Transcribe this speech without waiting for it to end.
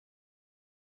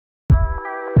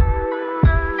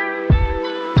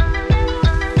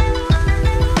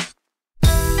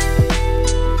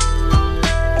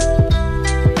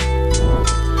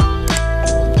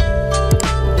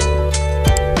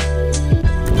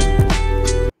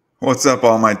What's up,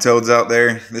 all my toads out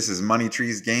there? This is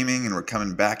MoneyTreez Gaming, and we're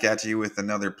coming back at you with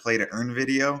another play to earn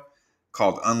video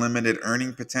called Unlimited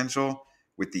Earning Potential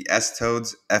with the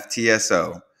sToadz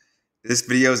FTSO. This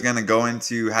video is going to go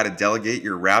into how to delegate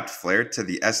your wrapped flare to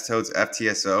the sToadz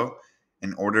FTSO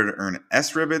in order to earn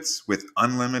sRIBBITS with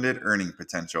unlimited earning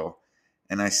potential.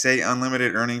 And I say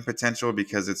unlimited earning potential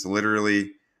because it's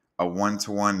literally a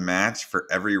one-to-one match. For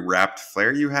every wrapped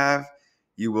flare you have,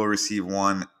 you will receive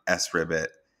one sRIBBIT.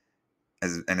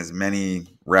 And as many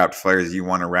wrapped flares as you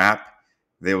want to wrap,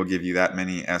 they will give you that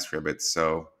many sRIBBITS.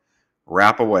 So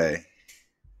wrap away.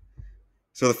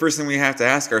 So the first thing we have to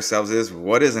ask ourselves is,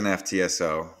 what is an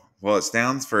FTSO? Well, it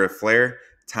stands for a Flare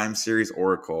Time Series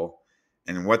Oracle.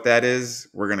 And what that is,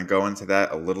 we're going to go into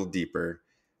that a little deeper.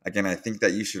 Again, I think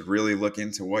that you should really look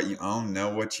into what you own,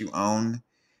 know what you own,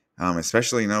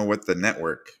 especially know what the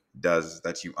network does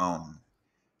that you own.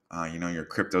 Your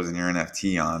cryptos and your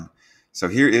NFT on. So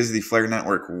here is the Flare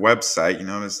Network website. You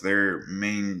notice their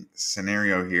main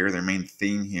scenario here, their main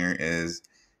theme here is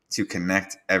to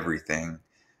connect everything.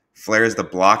 Flare is the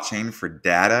blockchain for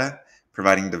data,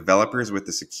 providing developers with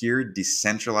the secure,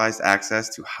 decentralized access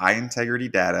to high integrity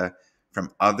data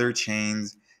from other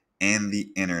chains and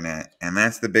the internet. And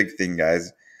that's the big thing,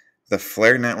 guys. The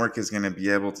Flare Network is going to be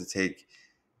able to take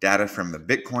data from the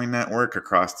Bitcoin network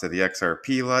across to the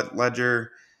XRP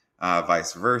ledger,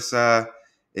 vice versa.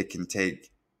 It can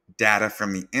take data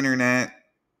from the internet,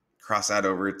 cross that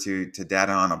over to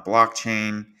data on a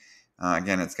blockchain.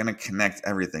 Again, it's going to connect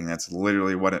everything. That's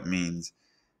literally what it means.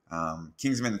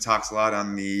 Kingsman talks a lot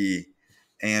on the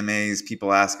AMAs.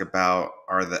 People ask about,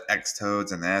 are the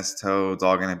xToadz and the sToadz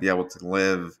all going to be able to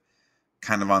live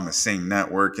kind of on the same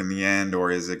network in the end,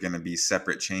 or is it going to be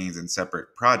separate chains and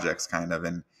separate projects kind of?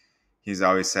 And he's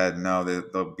always said, no,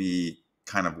 they'll be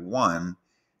kind of one.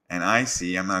 And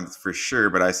I'm not for sure,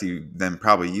 but I see them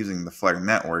probably using the Flare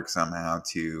network somehow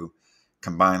to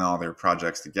combine all their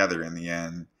projects together in the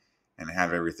end and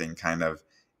have everything kind of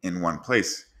in one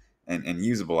place and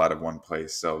usable out of one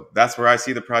place. So that's where I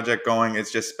see the project going.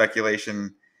 It's just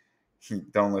speculation.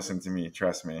 Don't listen to me,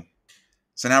 trust me.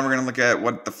 So now we're going to look at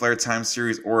what the Flare Time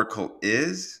Series Oracle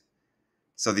is.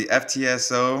 So the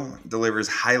FTSO delivers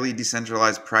highly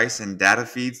decentralized price and data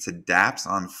feeds to dApps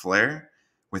on Flare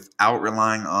without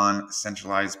relying on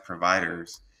centralized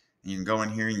providers. And you can go in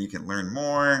here and you can learn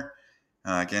more.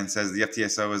 Again, it says the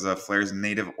FTSO is a Flare's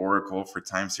native oracle for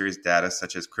time series data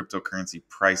such as cryptocurrency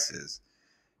prices.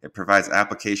 It provides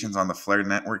applications on the Flare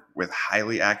network with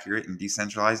highly accurate and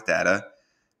decentralized data.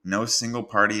 No single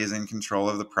party is in control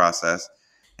of the process,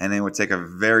 and it would take a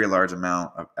very large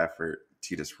amount of effort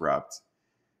to disrupt.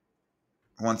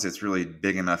 Once it's really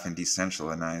big enough and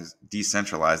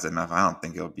decentralized enough, I don't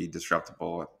think it'll be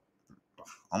disruptible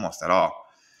almost at all.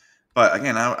 But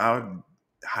again, I would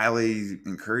highly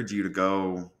encourage you to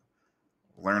go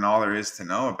learn all there is to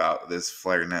know about this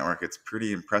Flare network. It's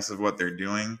pretty impressive what they're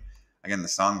doing. Again, the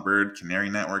Songbird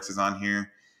Canary networks is on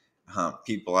here.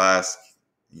 People ask,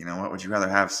 what would you rather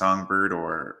have, Songbird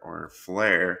or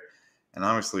Flare? And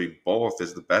obviously both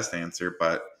is the best answer,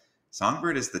 but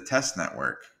Songbird is the test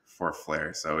network for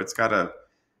Flare, so it's got to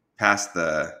pass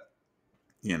the,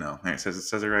 it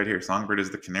says it right here. Songbird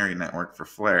is the canary network for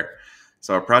Flare,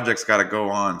 so a project's got to go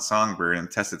on Songbird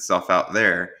and test itself out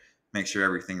there, make sure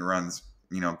everything runs,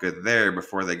 good there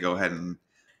before they go ahead and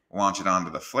launch it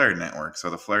onto the Flare network. So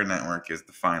the Flare network is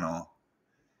the final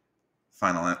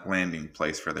landing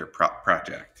place for their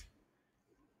project.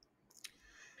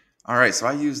 All right, so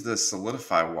I use the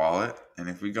Solidify wallet, and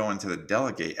if we go into the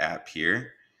Delegate app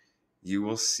here, you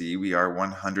will see we are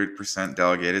 100%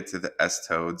 delegated to the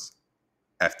sToadz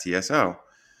FTSO.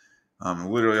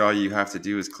 Literally all you have to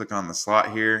do is click on the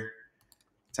slot here,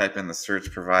 type in the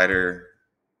search provider,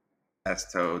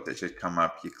 sToadz, that should come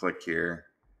up. You click here,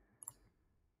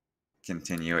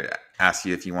 continue. It asks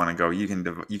you if you want to go. You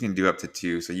can do up to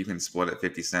 2, so you can split it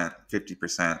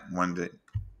 50%, one to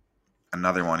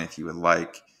another one if you would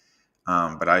like.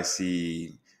 But I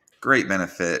see great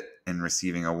benefit in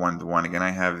receiving a one-to-one. Again,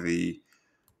 I have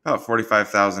about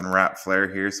 45,000 wrap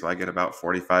flare here, so I get about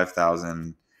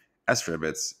 45,000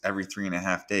 sRIBBITS every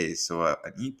 3.5 days. So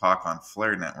an epoch on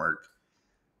Flare network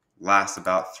lasts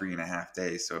about 3.5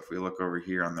 days. So if we look over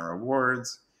here on the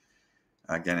rewards,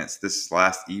 again, it's this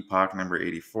last epoch, number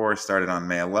 84, started on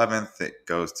May 11th. It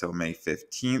goes till May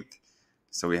 15th.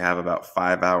 So we have about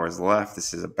 5 hours left.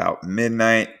 This is about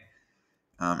midnight.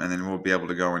 And then we'll be able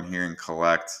to go in here and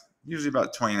collect usually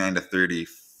about 29 to 30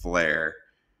 flare.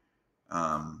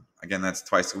 Again, that's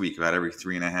twice a week, about every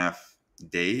 3.5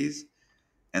 days.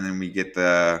 And then we get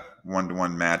the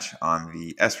one-to-one match on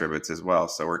the sRIBBITS as well.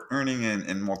 So we're earning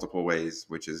in multiple ways,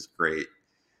 which is great.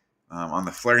 On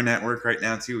the Flare network right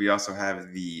now too, we also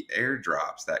have the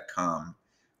airdrops that come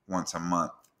once a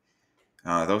month.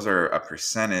 Those are a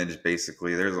percentage,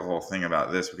 basically. There's a whole thing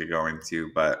about this we could go into,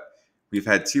 but we've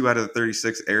had 2 out of the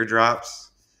 36 airdrops.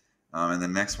 And the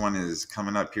next one is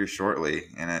coming up here shortly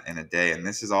in a day. And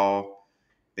this is all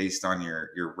based on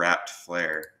your wrapped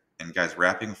flare. And guys,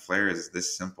 wrapping flare is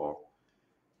this simple.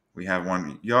 We have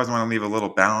one. You always want to leave a little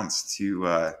balance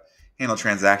to handle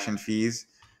transaction fees.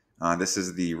 This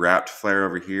is the wrapped flare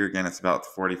over here. Again, it's about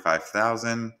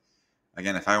 45,000.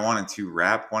 Again, if I wanted to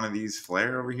wrap one of these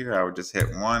flare over here, I would just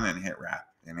hit 1 and hit wrap,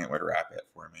 and it would wrap it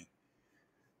for me.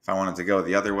 If I wanted to go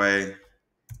the other way,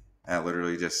 I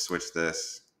literally just switch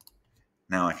this.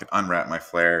 Now I can unwrap my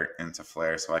flare into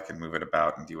flare so I can move it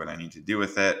about and do what I need to do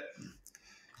with it.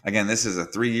 Again, this is a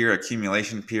 3-year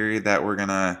accumulation period that we're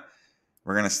gonna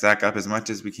stack up as much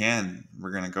as we can.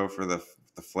 We're gonna go for the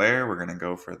flare. We're gonna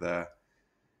go for the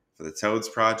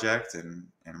Toadz project,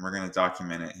 and we're gonna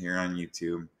document it here on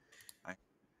YouTube.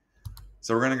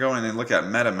 So we're gonna go in and look at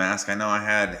MetaMask. I know I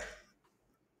had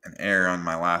an error on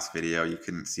my last video. You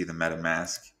couldn't see the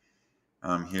MetaMask.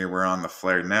 Here we're on the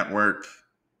Flare network.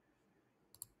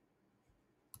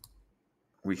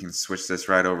 We can switch this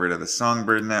right over to the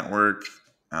Songbird network.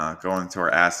 Go into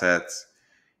our assets.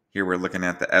 Here we're looking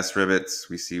at the sRIBBITS.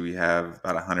 We see we have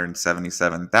about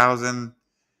 177,000.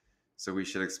 So we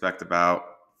should expect about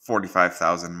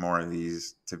 45,000 more of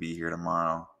these to be here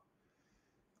tomorrow.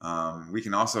 We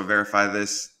can also verify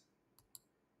this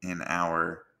in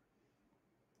our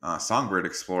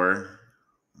songbird-explorer.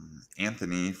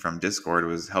 Anthony from Discord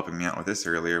was helping me out with this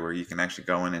earlier, where you can actually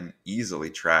go in and easily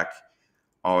track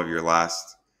all of your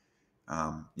last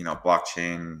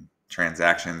blockchain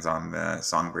transactions on the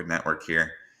Songbird network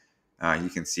here. You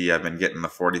can see I've been getting the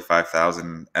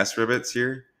 45,000 sRIBBITS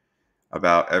here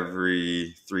about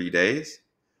every 3 days.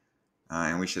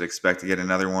 And we should expect to get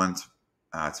another one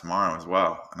tomorrow as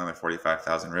well, another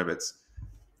 45,000 ribbits.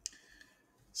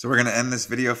 So we're going to end this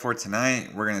video for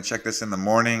tonight. We're going to check this in the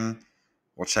morning.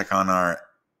 We'll check on our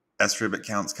sRIBBIT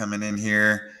counts coming in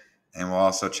here, and we'll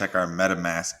also check our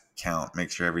MetaMask count,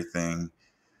 make sure everything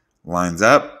lines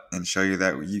up, and show you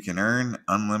that you can earn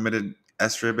unlimited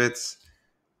sRIBBITS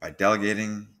by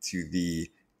delegating to the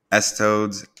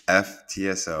sToadz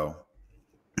FTSO.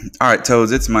 All right,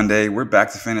 Toads, it's Monday. We're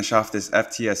back to finish off this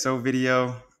FTSO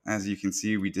video. As you can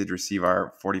see, we did receive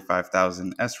our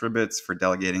 45,000 sRIBBITS for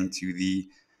delegating to the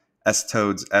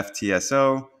sToadz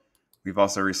FTSO. We've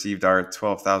also received our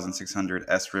 12,600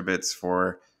 sRIBBITS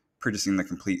for purchasing the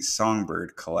complete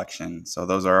Songbird collection. So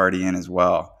those are already in as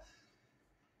well.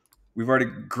 We've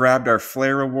already grabbed our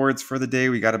flare rewards for the day.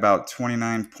 We got about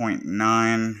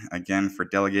 29.9, again, for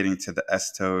delegating to the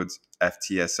sToadz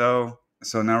FTSO.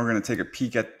 So now we're going to take a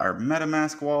peek at our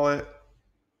MetaMask wallet.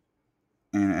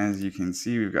 And as you can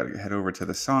see, we've got to head over to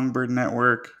the Songbird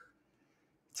network,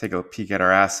 take a peek at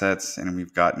our assets, and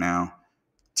we've got now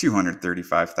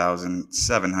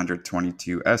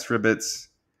 235,722 sRIBBITS.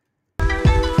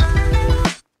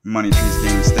 MoneyTreez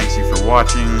Games, thanks you for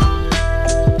watching.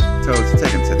 Toadz,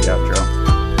 take him to the outro.